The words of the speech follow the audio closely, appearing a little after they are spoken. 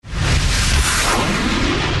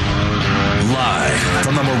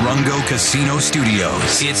Rungo Casino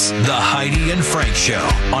Studios. It's the Heidi and Frank Show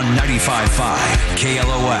on 95.5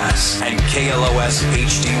 KLOS and KLOS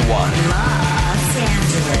HD1. Los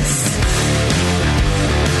Angeles.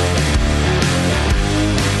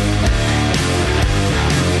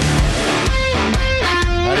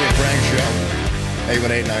 Heidi and Frank Show.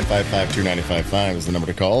 818-955-2955 is the number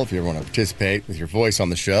to call if you ever want to participate with your voice on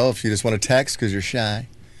the show. If you just want to text because you're shy,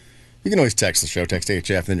 you can always text the show. Text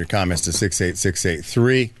HF and then your comments to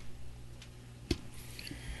 68683.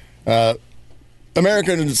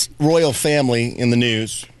 America's royal family in the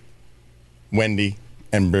news. Wendy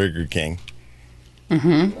and Burger King.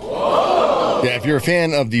 Mm-hmm. Yeah, if you're a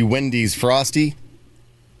fan of the Wendy's Frosty,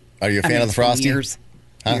 are you a fan of the Frosty? Years.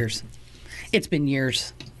 Huh? Years. It's been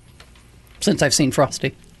years since I've seen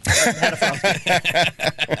Frosty. I've had a Frosty.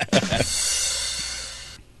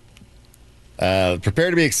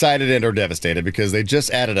 Prepare to be excited and or devastated because they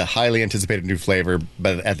just added a highly anticipated new flavor,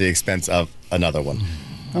 but at the expense of another one.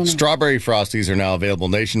 Oh, no. Strawberry Frosties are now available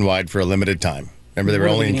nationwide for a limited time. Remember, they were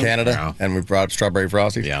only in Canada, and we brought Strawberry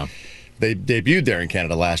Frosties? Yeah. They debuted there in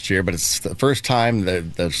Canada last year, but it's the first time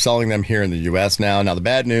they're selling them here in the U.S. now. Now, the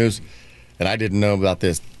bad news, and I didn't know about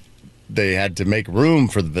this, they had to make room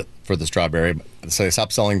for the strawberry, so they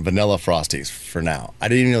stopped selling vanilla Frosties for now. I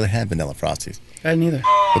didn't even know they had vanilla Frosties. I didn't either.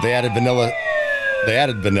 But they added vanilla. They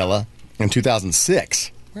added vanilla in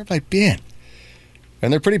 2006. Where have I been?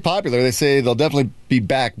 And they're pretty popular. They say they'll definitely be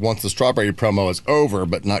back once the strawberry promo is over,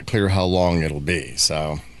 but not clear how long it'll be.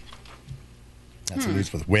 So that's the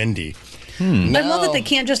news with Wendy. I love that they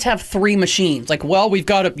can't just have three machines. Like, well, we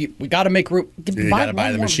got to make room. You got to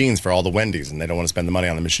buy the machines for all the Wendy's, and they don't want to spend the money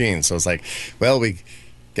on the machines. So it's like, well, we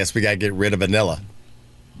guess we got to get rid of vanilla.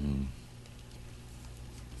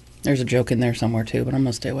 There's a joke in there somewhere too, but I'm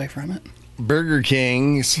gonna stay away from it. Burger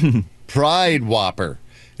King's Pride Whopper.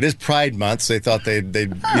 It is Pride Month, so they thought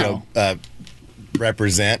they'd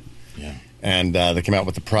represent. Yeah. And they came out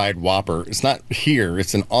with the Pride Whopper. It's not here;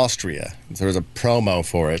 it's in Austria. So there's a promo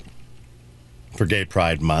for it for Gay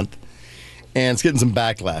Pride Month, and it's getting some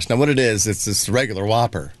backlash. Now, what it is, it's this regular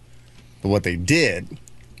Whopper. But what they did, and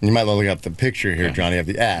you might look up the picture here, Johnny, of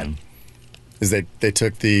the ad, is they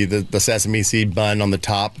took the sesame seed bun on the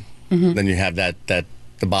top, then you have the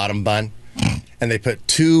bottom bun, and they put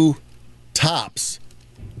two tops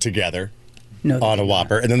together on a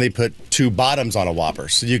Whopper, and then they put two bottoms on a Whopper.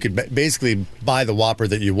 So you could basically buy the Whopper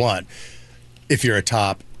that you want if you're a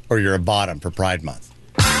top or you're a bottom for Pride Month.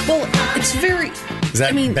 Well, it's very. Is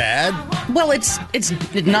that bad? Well, it's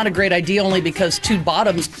not a great idea only because two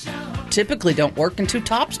bottoms typically don't work and two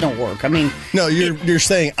tops don't work. I mean, no, you're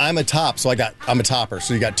saying I'm a top, so I'm a topper,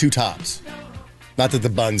 so you got two tops. Not that the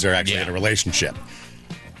buns are actually in a relationship.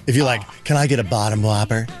 If you're like, can I get a bottom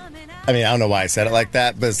Whopper? I mean, I don't know why I said it like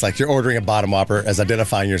that, but it's like you're ordering a bottom Whopper as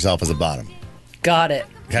identifying yourself as a bottom. Got it.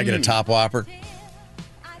 Can I get a top Whopper?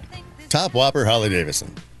 Top Whopper, Harley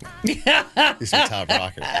Davidson. He's a top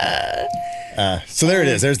rocker. So there it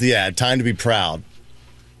is. There's the ad. Time to be proud.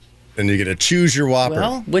 And you get to choose your Whopper.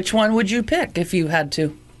 Well, which one would you pick if you had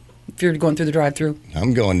to? If you're going through the drive-thru?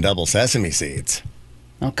 I'm going double sesame seeds.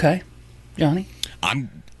 Okay. Johnny?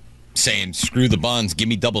 I'm saying screw the buns, give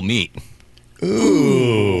me double meat.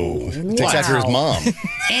 Ooh. Takes after his mom.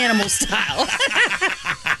 Animal style.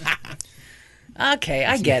 Okay,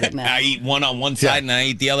 I get it now. I eat one on one side and I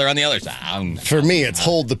eat the other on the other side. For me, it's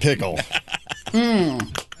hold the pickle.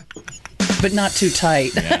 But not too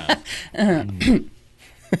tight. Yeah.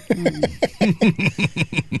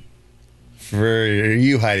 For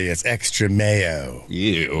you, Heidi, it's extra mayo.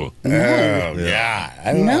 Ew. Oh, yeah.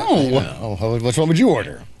 I don't know. Which one would you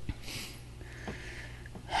order?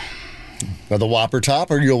 The Whopper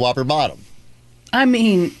top or you a Whopper bottom? I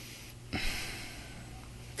mean...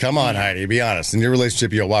 Come on, Heidi, be honest. In your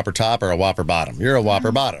relationship, you a Whopper top or a Whopper bottom? You're a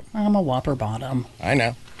Whopper bottom. I'm a Whopper bottom. I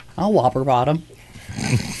know. I'll Whopper bottom.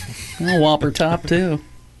 I'll Whopper top, too.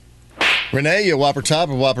 Renee, you a Whopper top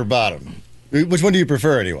or Whopper bottom? Which one do you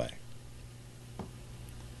prefer, anyway?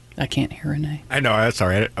 I can't hear Renee. I know, that's all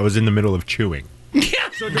right. I was in the middle of chewing.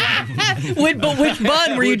 But which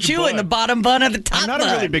bun were you chewing? Bun? The bottom bun or the top bun? I'm not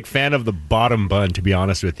a really big fan of the bottom bun, to be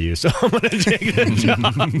honest with you, so I'm going to take the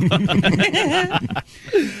top.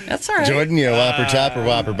 That's all right. Jordan, you a Whopper top or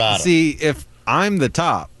Whopper bottom? See, if I'm the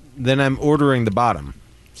top, then I'm ordering the bottom.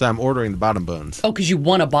 So I'm ordering the bottom buns. Oh, because you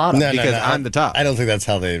want a bottom. No, because I'm the top. I don't think that's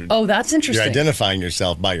how they... Oh, that's interesting. You're identifying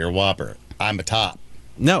yourself by your Whopper. I'm a top.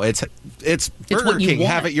 No, it's Burger King.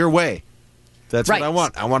 Want. Have it your way. That's right. what I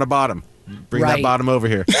want. I want a bottom. Bring right. that bottom over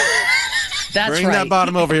here. That's Bring right. that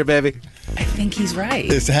bottom over here, baby. I think he's right.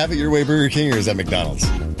 Is to have it your way Burger King or is that McDonald's?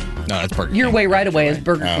 No, that's Burger Your King. way right away is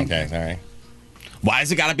Burger King. Okay, all right. Why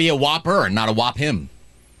has it got to be a Whopper and not a Whop him?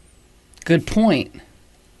 Good point.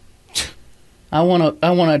 I want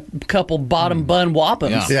a couple bottom bun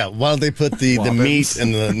Whoppums. Yeah. Yeah, why don't they put the meat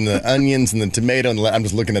and the onions and the tomato and I'm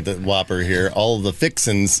just looking at the Whopper here, all of the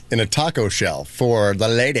fixins in a taco shell for the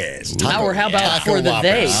ladies. Or how about Taco for the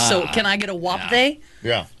Whoppers. they? So can I get a Whop they?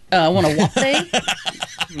 Yeah. I want a Whop they.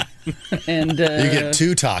 And You get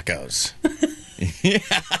 2 tacos.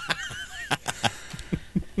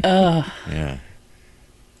 Yeah.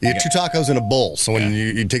 You get 2 tacos in a bowl. So when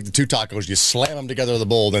you take the 2 tacos, you slam them together in the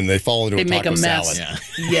bowl, then they fall into they a make taco a mess. salad.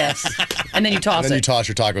 Yes. And then you toss And then you it. toss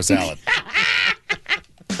your taco salad.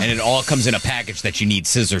 And it all comes in a package that you need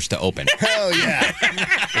scissors to open. Hell yeah.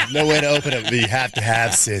 There's no way to open it, but you have to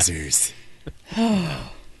have scissors.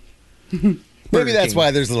 Maybe that's why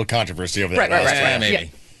there's a little controversy over there. Right. Yeah, maybe. Yeah.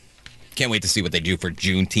 Can't wait to see what they do for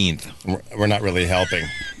Juneteenth. We're not really helping.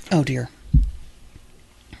 Oh dear.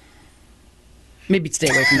 Maybe stay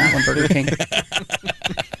away from that one, Burger King.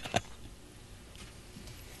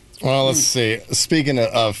 Well, let's see. Speaking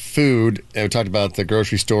of food, we talked about the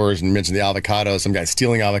grocery stores and mentioned the avocados. Some guys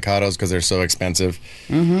stealing avocados because they're so expensive.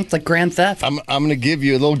 It's like grand theft. I'm going to give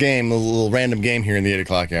you a little game, a little random game here in the 8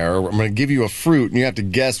 o'clock hour. I'm going to give you a fruit, and you have to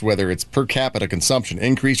guess whether its per capita consumption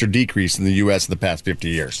increased or decreased in the U.S. in the past 50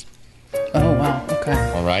 years. Oh wow.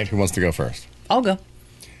 Okay. All right? Who wants to go first? I'll go.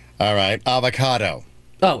 All right. Avocado.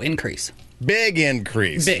 Oh, increase. Big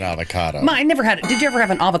increase Big. in avocado. I never had it. Did you ever have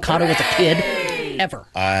an avocado as a kid? Ever?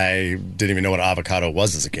 I didn't even know what avocado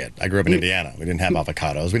was as a kid. I grew up in Indiana. We didn't have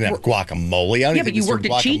avocados. We didn't have guacamole. I don't Yeah, even but you think we worked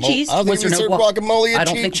at served Chi-Chi's. guacamole. I don't think we served guacamole at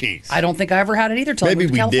Chi-Chi's. I don't think I ever had it either. Till I Maybe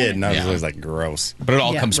moved we to California. did, and I was Yeah. always like, gross. But it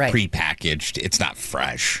all Yeah, comes right. pre-packaged. It's not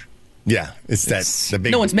fresh. Yeah, it's the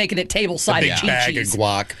big, No one's making it table side big at bag of Chi-Chi's.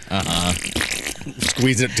 guac.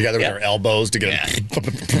 Squeezing it together with our elbows to get it.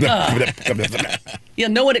 Yeah,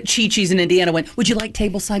 no one at Chi-Chi's in Indiana went, would you like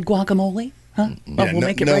tableside guacamole? Huh? We'll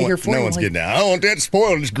make it right here for you. No one's getting out. I don't want that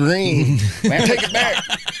spoiled. It's green. Take it back.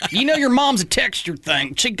 You know your mom's a texture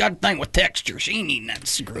thing. She got a thing with texture. She ain't eating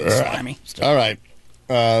that green slimy stuff. All right.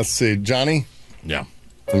 Let's see. Johnny, Yeah.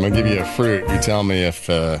 I'm going to give you a fruit. You tell me if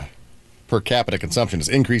per capita consumption has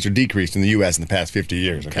increased or decreased in the U.S. in the past 50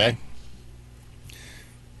 years, okay?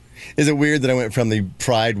 Is it weird that I went from the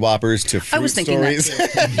Pride Whoppers to fruit I was thinking stories?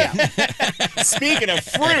 that too. Yeah. Speaking of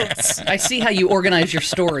fruits, I see how you organize your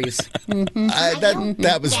stories.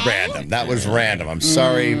 that was random. That was random. I'm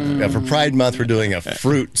sorry. For Pride Month, we're doing a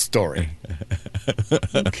fruit story.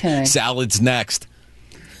 Okay. Salads next.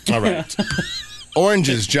 All right.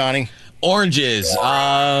 Oranges, Johnny. Oranges.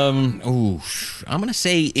 I'm gonna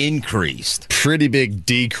say increased. Pretty big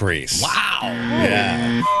decrease. Wow.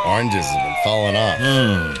 Yeah. Oranges have been falling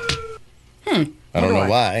off. I don't know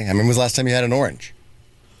why. I mean, when was the last time you had an orange?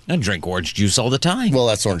 I drink orange juice all the time. Well,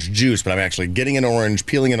 that's orange juice, but I'm actually getting an orange,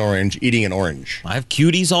 peeling an orange, eating an orange. I have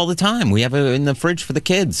cuties all the time. We have it in the fridge for the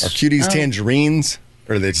kids. Are cuties tangerines,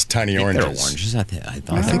 or are they just tiny I think oranges? they're oranges.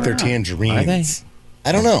 I think they're tangerines. Are they?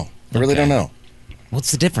 I don't know. I really don't know.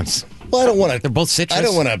 What's the difference? Well, I don't want to. They're both citrus. I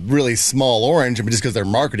don't want a really small orange, but just because their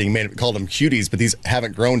marketing called them cuties, but these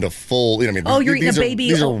haven't grown to full. I mean, Oh, you're these eating a are, baby-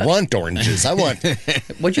 These are runt oranges. I want.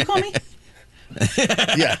 What'd you call me?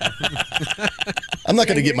 Yeah. I'm not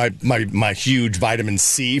going to get my huge vitamin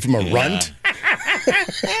C from a runt.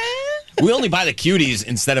 We only buy the cuties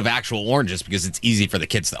instead of actual oranges because it's easy for the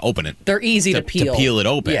kids to open it. They're easy to peel. To peel it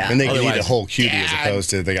open. Yeah. And they can eat a Otherwise, whole cutie as Dad. opposed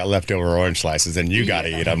to they got leftover orange slices, and you got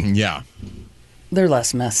to eat them. Yeah. They're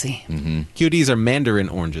less messy. Cuties are mandarin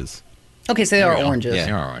oranges, Okay, so they are oranges. Yeah,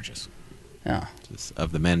 they are oranges. Yeah. just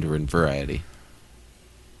of the mandarin variety.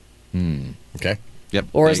 Okay. Yep.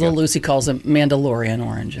 Or there as you little go. Lucy calls them, Mandalorian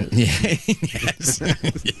oranges. Yes.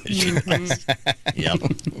 Yep.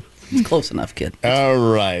 Close enough, kid. All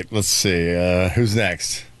right. Let's see. Who's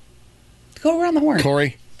next? Go around the horn.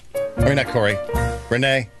 Corey? I mean, not Corey.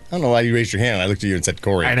 Renee? I don't know why you raised your hand. I looked at you and said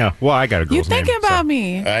Corey. I know. Well, I got a girl's You thinking name, about so.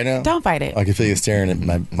 me? I know. Don't fight it. I can feel you staring at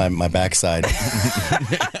my backside.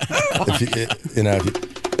 if you know, if you,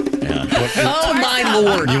 Oh, my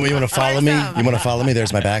Lord. you want to follow me? Twerk some. You want to follow me?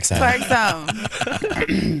 There's my backside. Twerk some.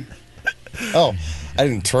 Oh, I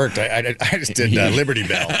didn't twerk. I just did Liberty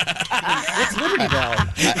Bell. What's Liberty Bell?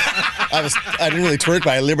 I didn't really twerk, but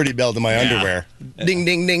I Liberty Belled in my underwear. Ding,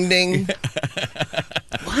 ding, ding, ding.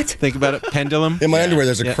 What? Think about it. Pendulum. In my underwear,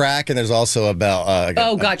 there's a Yeah. crack, and there's also a bell.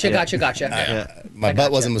 Oh, gotcha. My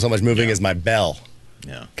butt wasn't so much moving as my bell.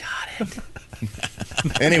 Yeah. Got it.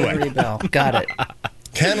 Anyway, Liberty Bell. Got it.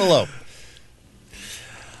 cantaloupe.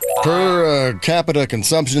 Per capita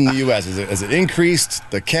consumption in the U.S., has it increased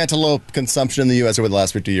the cantaloupe consumption in the U.S. over the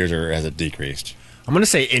last 50 years, or has it decreased? I'm going to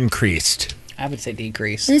say increased. I would say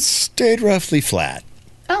decrease. It's stayed roughly flat.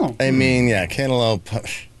 Oh, I mean, yeah, cantaloupe. I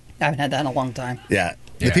haven't had that in a long time. Yeah,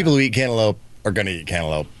 the people who eat cantaloupe are going to eat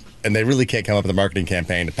cantaloupe, and they really can't come up with a marketing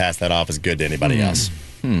campaign to pass that off as good to anybody else.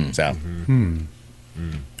 So,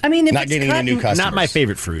 I mean, if not it's getting cut any new customers. Not my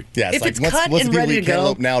favorite fruit. Yeah, If it's once, cut once and the people ready eat to go-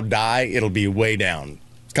 cantaloupe now die, it'll be way down.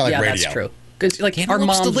 It's kind of yeah, like radio. that's true. Because like our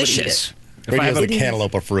Cantaloupe's moms delicious. would eat Radio's I the have a-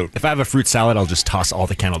 cantaloupe of fruit. If I have a fruit salad, I'll just toss all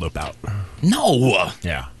the cantaloupe out. No.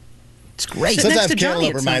 Yeah. It's great. Sit next Sometimes to Johnny,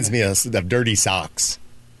 cantaloupe it reminds sounds me of dirty socks.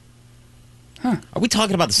 Are we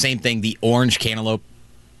talking about the same thing? The orange cantaloupe?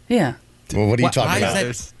 it. Yeah, Well, what are you Why talking about?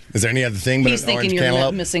 is Is there any other thing but he's an thinking orange you're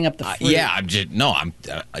cantaloupe? missing up the fruit. Yeah, I'm just I'm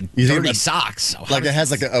You think dirty about- socks. Like it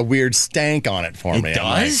has like a weird stank on it for me. It I'm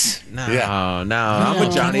like- does? No, Yeah. no, I'm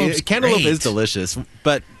with Johnny. Cantaloupe's Cantaloupe is great. delicious,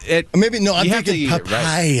 but it Maybe no. I'm you have to thinking eat it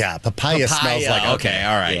papaya. right. Papaya smells like okay,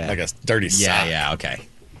 all right. Yeah. like a dirty sock. Yeah, okay.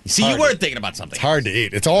 See, you Hard. were thinking about something. It's hard to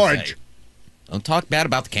eat. It's orange. Hey, don't talk bad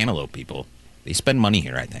about the cantaloupe people. They spend money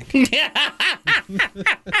here, I think.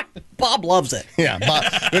 Bob loves it. Yeah, Bob,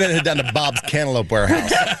 we're gonna head down to Bob's Cantaloupe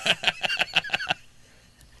Warehouse.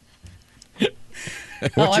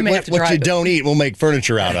 Oh, I may have to what drive you it. don't eat, we'll make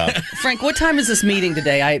furniture out of. Frank, what time is this meeting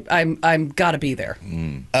today? I'm got to be there.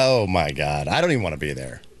 Oh my God, I don't even want to be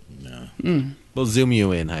there. We'll zoom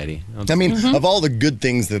you in, Heidi. I mean, of all the good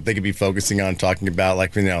things that they could be focusing on talking about,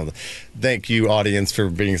 like, thank you, audience, for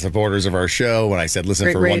being supporters of our show. When I said, listen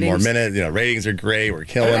Great for one more ratings. minute, ratings are great. We're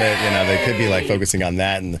killing it. They could be like focusing on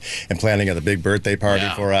that and planning a big birthday party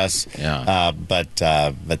Yeah. for us. Yeah. But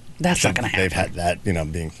That's not gonna They've had that,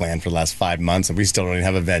 being planned for the last 5 months, and we still don't even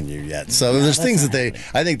have a venue yet. So there's things that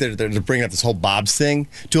I think they're bringing up this whole Bob's thing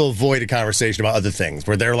to avoid a conversation about other things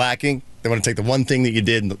where they're lacking. They want to take the one thing that you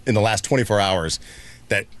did in the last 24 hours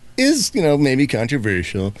that is, maybe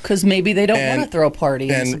controversial. Because maybe they don't And- want to throw a party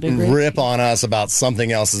it's a And big race. rip on us about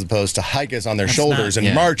something else as opposed to hike us on their shoulders not- and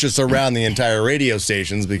yeah. march us around the entire radio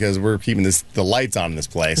stations because we're keeping the lights on in this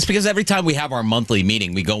place. It's because every time we have our monthly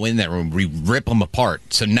meeting, we go in there and we rip them apart.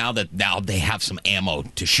 So now they have some ammo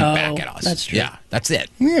to shoot Oh, back at us. that's true. Yeah, that's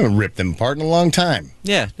it. We haven't ripped them apart in a long time.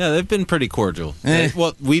 Yeah, no, they've been pretty cordial.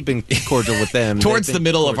 Well, we've been cordial with them. Towards They've the been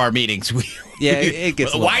middle of cordial. our meetings, it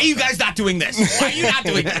gets a Why little are you guys not doing this? Why are you not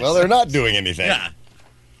doing this? Well, they're not doing anything. yeah.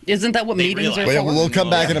 Isn't that what They meetings are realize- for? We'll come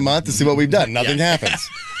back in a month and see what we've done. Nothing Yeah. happens.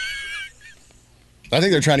 I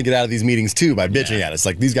think they're trying to get out of these meetings too by bitching at us.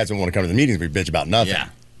 Like, these guys don't want to come to the meetings. We bitch about nothing. Yeah.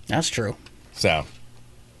 That's true. So,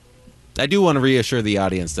 I do want to reassure the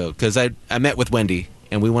audience though, because I met with Wendy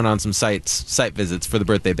and we went on some site visits for the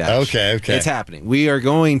birthday bash. Okay. It's happening. We are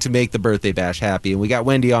going to make the birthday bash happy, and we got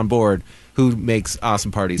Wendy on board, who makes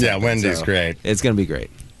awesome parties. Yeah, happen, Wendy's so great. It's going to be great.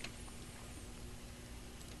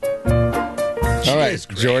 all right,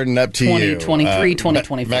 Jordan, up to 2023, you.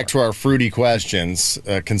 2024. Back to our fruity questions.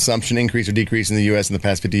 Consumption increase or decrease in the U.S. in the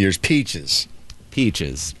past 50 years? Peaches.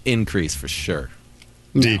 Peaches increase for sure.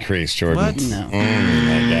 Decrease, Jordan. What? No. Oh,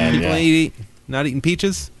 my God, People yeah. not eating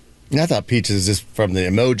peaches. I thought peaches, just from the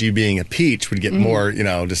emoji being a peach, would get more,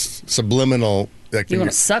 just subliminal. Like You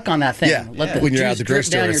want to suck on that thing. yeah, Let the when you're at juice the drip grocery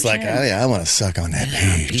store, down it's your like, chin. oh yeah, I want to suck on that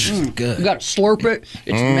peach. Peach is good. You got to slurp it.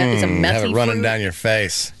 It's a messy Have it running fruit. down your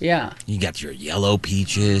face. Yeah. You got your yellow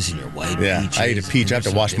peaches and your white Yeah, peaches. I eat a peach. I have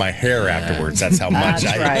to wash my hair afterwards. That's how much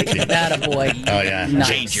That's I right. eat peach. That a boy. Oh yeah, Nice.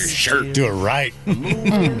 Change your shirt. do it right. I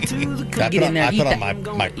Get in there, I eat put on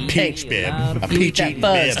that- my peach bib, a You eat peach that eating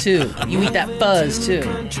fuzz bib. too. You eat that fuzz too.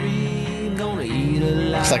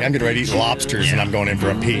 It's like I'm getting ready to eat lobsters and I'm going in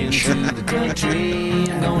for a peach. We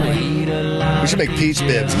should make peach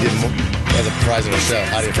bibs and give them as a prize of the show.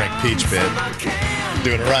 How do you Frank peach bib?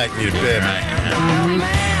 Doing it right, need a bib.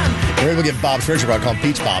 Or maybe we'll get Bob's Furniture Bar, call them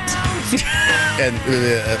Peach Bobs. And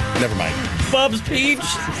never mind. Bob's Peach.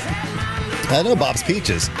 I know Bob's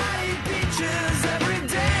Peaches.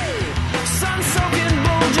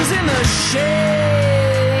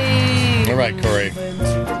 All right, Corey.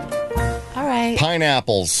 All right.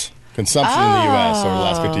 Pineapples. Consumption in the U.S. over the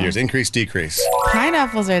last 50 years. Increase, decrease.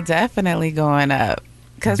 Pineapples are definitely going up.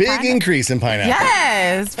 Big increase in pineapple.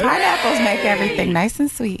 Yes. Pineapples make everything nice and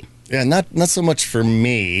sweet. Yeah, not so much for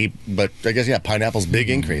me, but I guess, yeah, pineapple's big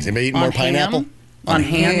increase. Anybody eating more On pineapple? ham? On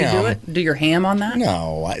ham, you do it? Do your ham on that?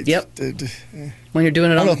 No. Yep. I When you're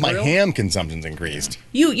doing it don't on know the if my grill? ham consumption's increased.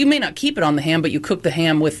 You may not keep it on the ham, but you cook the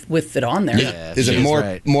ham with it on there. Yeah. Is it She's more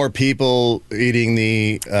right. more people eating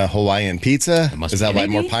the Hawaiian pizza? must Is that be. why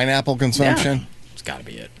more Maybe. pineapple consumption? It's got to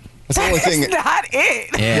be it. That's the only thing. That's not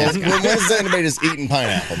it. Yeah. When is anybody just eating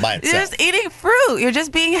pineapple by You're itself? just eating fruit. You're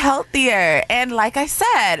just being healthier. And like I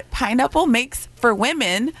said, pineapple makes, for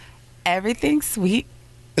women, everything sweet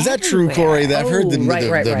Is that true, everywhere. Corey? That I've heard the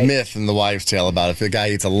Right. myth and the wives' tale about if a guy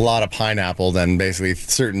eats a lot of pineapple, then basically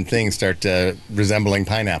certain things start resembling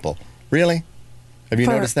pineapple. Really? Have you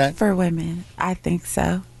noticed that? For women, I think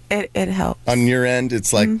so. It helps. On your end,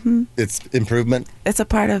 it's like it's improvement. It's a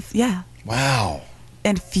part of, Wow.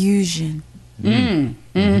 infusion.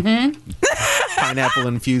 Pineapple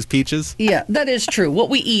infused peaches. Yeah, that is true. What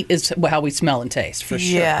we eat is how we smell and taste, for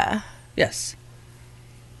sure. Yeah. Yes.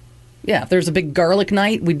 Yeah, if there's a big garlic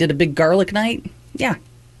night, we did a big garlic night. Yeah.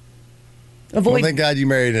 Well, Avoid. thank God you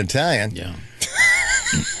married an Italian. Yeah.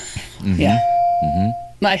 Yeah.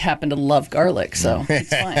 I happen to love garlic, so it's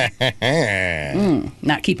fine.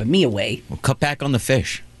 Not keeping me away. Well, cut back on the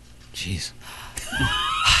fish. Jeez.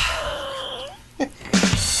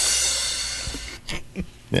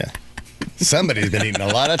 Yeah. Somebody's been eating a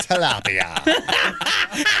lot of tilapia.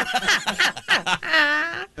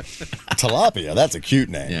 Tilapia, that's a cute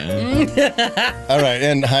name. Yeah. All right,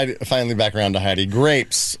 and Heidi, finally back around to Heidi.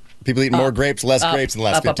 Grapes. People eating more grapes, less grapes in the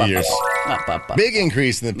last 50 years. Up. Big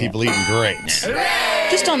increase in the people eating grapes.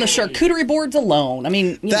 Just on the charcuterie boards alone. I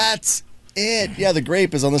mean, you know, That's it. Yeah, the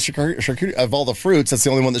grape is on the charcuterie. Of all the fruits, that's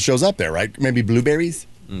the only one that shows up there, right? Maybe blueberries?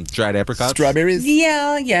 Dried apricots. Strawberries?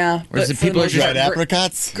 yeah. Or is But it for the people most are Dried part,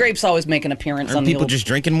 apricots? Grapes always make an appearance on Aren't the people old... just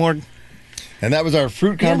drinking more? And that was our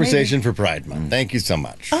fruit Yeah, conversation for Pride Month. Thank you so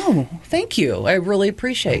much. Oh, thank you. I really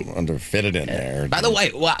appreciate it. Wanted to fit it in there. By the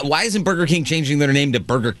way, why isn't Burger King changing their name to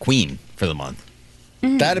Burger Queen for the month?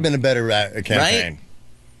 That'd have been a better campaign.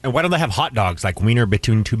 And why don't they have hot dogs like wiener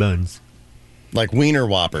between two buns? Like Wiener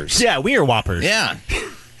Whoppers. Yeah, wiener whoppers. Yeah.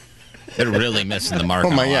 They're really missing the mark. Oh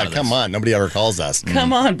my, on a lot yeah, of this. come on. Nobody ever calls us.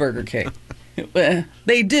 Come on, Burger King.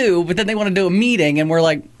 They do, but then they want to do a meeting, and we're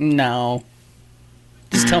like, no.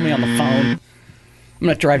 Just tell me on the phone. I'm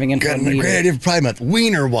not driving into a Good, meeting. great idea for Pride Month.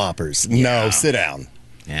 Wiener Whoppers. No, sit down.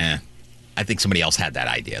 Yeah. I think somebody else had that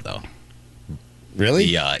idea, though. Really?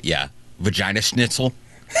 Yeah. Vagina schnitzel.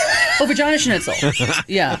 Oh, vagina schnitzel.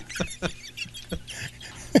 Yeah.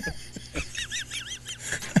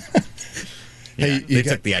 Hey, They you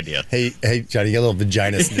took the idea. Hey, Johnny, you got a little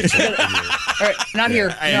vagina snitch. All right, not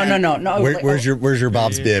here. No. Where's your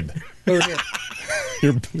Bob's bib? Over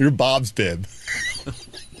here. Your Bob's bib.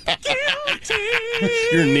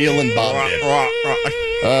 Your Neil and Bob bib.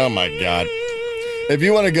 Oh my God! If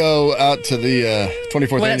you want to go out to the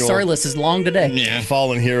 24th Well, that annual story list is long today.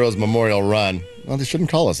 Fallen Heroes Memorial Run. Well, they shouldn't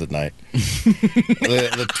call us at night.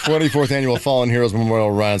 the 24th annual Fallen Heroes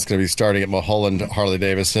Memorial Run is going to be starting at Mulholland Harley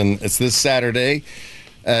Davidson. It's this Saturday,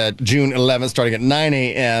 June 11th, starting at 9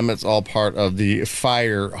 a.m. It's all part of the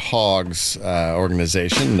Fire Hogs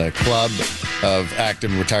organization, the club of active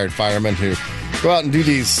and retired firemen who go out and do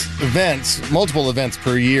these events, multiple events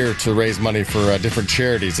per year to raise money for different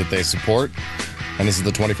charities that they support. And this is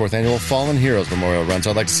the 24th annual Fallen Heroes Memorial Run. So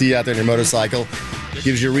I'd like to see you out there on your motorcycle.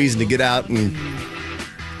 Gives you a reason to get out and,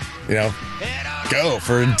 go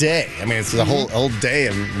for a day. I mean, it's a whole day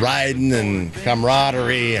of riding and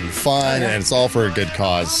camaraderie and fun, and it's all for a good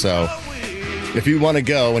cause. So if you want to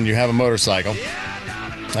go and you have a motorcycle,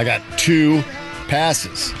 I got 2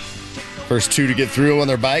 passes. First 2 to get through on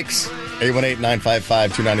their bikes,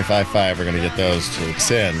 818-955-2955. We're going to get those to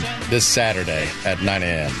extend this Saturday at 9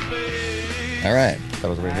 a.m. All right. That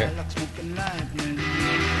was right here.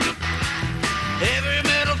 Heavy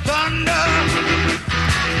metal thunder,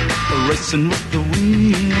 racing with the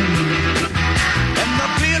wind, and the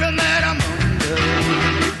feeling that I'm under.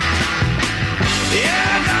 Yeah,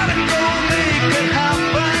 I gotta go make it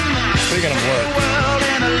happen. Speaking of work, World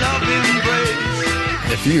in a loving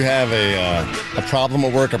embrace. if you have a problem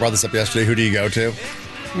at work, I brought this up yesterday, who do you go to?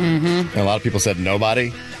 And a lot of people said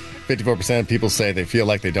nobody. 54% of people say they feel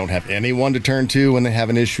like they don't have anyone to turn to when they have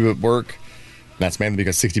an issue at work. And that's mainly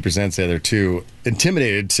because 60% say they're too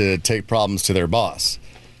intimidated to take problems to their boss.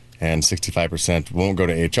 And 65% won't go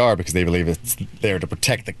to HR because they believe it's there to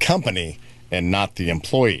protect the company and not the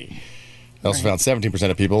employee. I also found 17%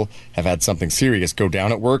 of people have had something serious go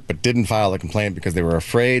down at work but didn't file a complaint because they were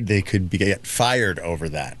afraid they could get fired over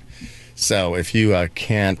that. So if you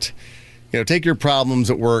can't take your problems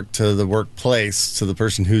at work to the workplace, to the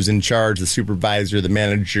person who's in charge, the supervisor, the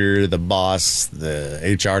manager, the boss, the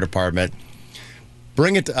HR department.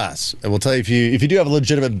 Bring it to us, and we'll tell you if you do have a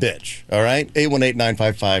legitimate bitch, all right?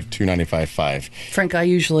 818-955-2955. Frank, I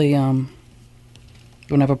usually, when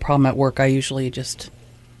I have a problem at work, I usually I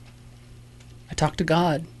talk to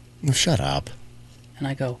God, Oh, shut up. and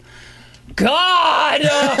I go, God!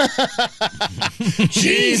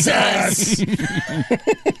 Jesus!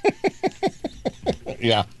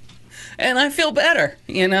 Yeah. and I feel better.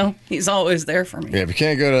 He's always there for me. Yeah, if you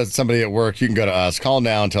can't go to somebody at work, you can go to us. Call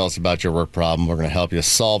now and tell us about your work problem. We're going to help you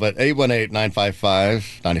solve it.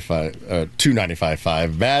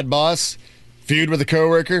 818-955-2955. Bad boss, feud with a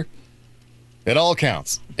coworker. It all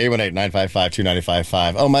counts.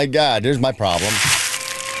 818-955-2955. Oh, my God, there's my problem.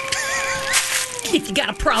 If you got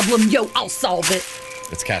a problem, I'll solve it.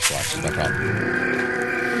 It's Cash Watch. It's my problem.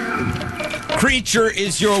 Creature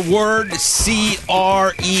is your word.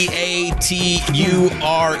 Creature.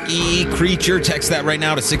 Creature. Text that right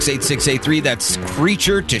now to 68683. That's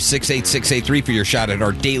Creature to 68683 for your shot at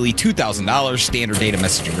our daily $2,000 standard data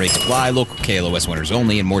messaging rates apply. Local KLOS winners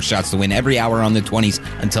only, and more shots to win every hour on the 20s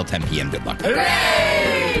until 10 p.m. Good luck.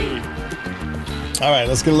 All right,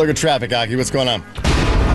 let's get a look at traffic, Aki. What's going on?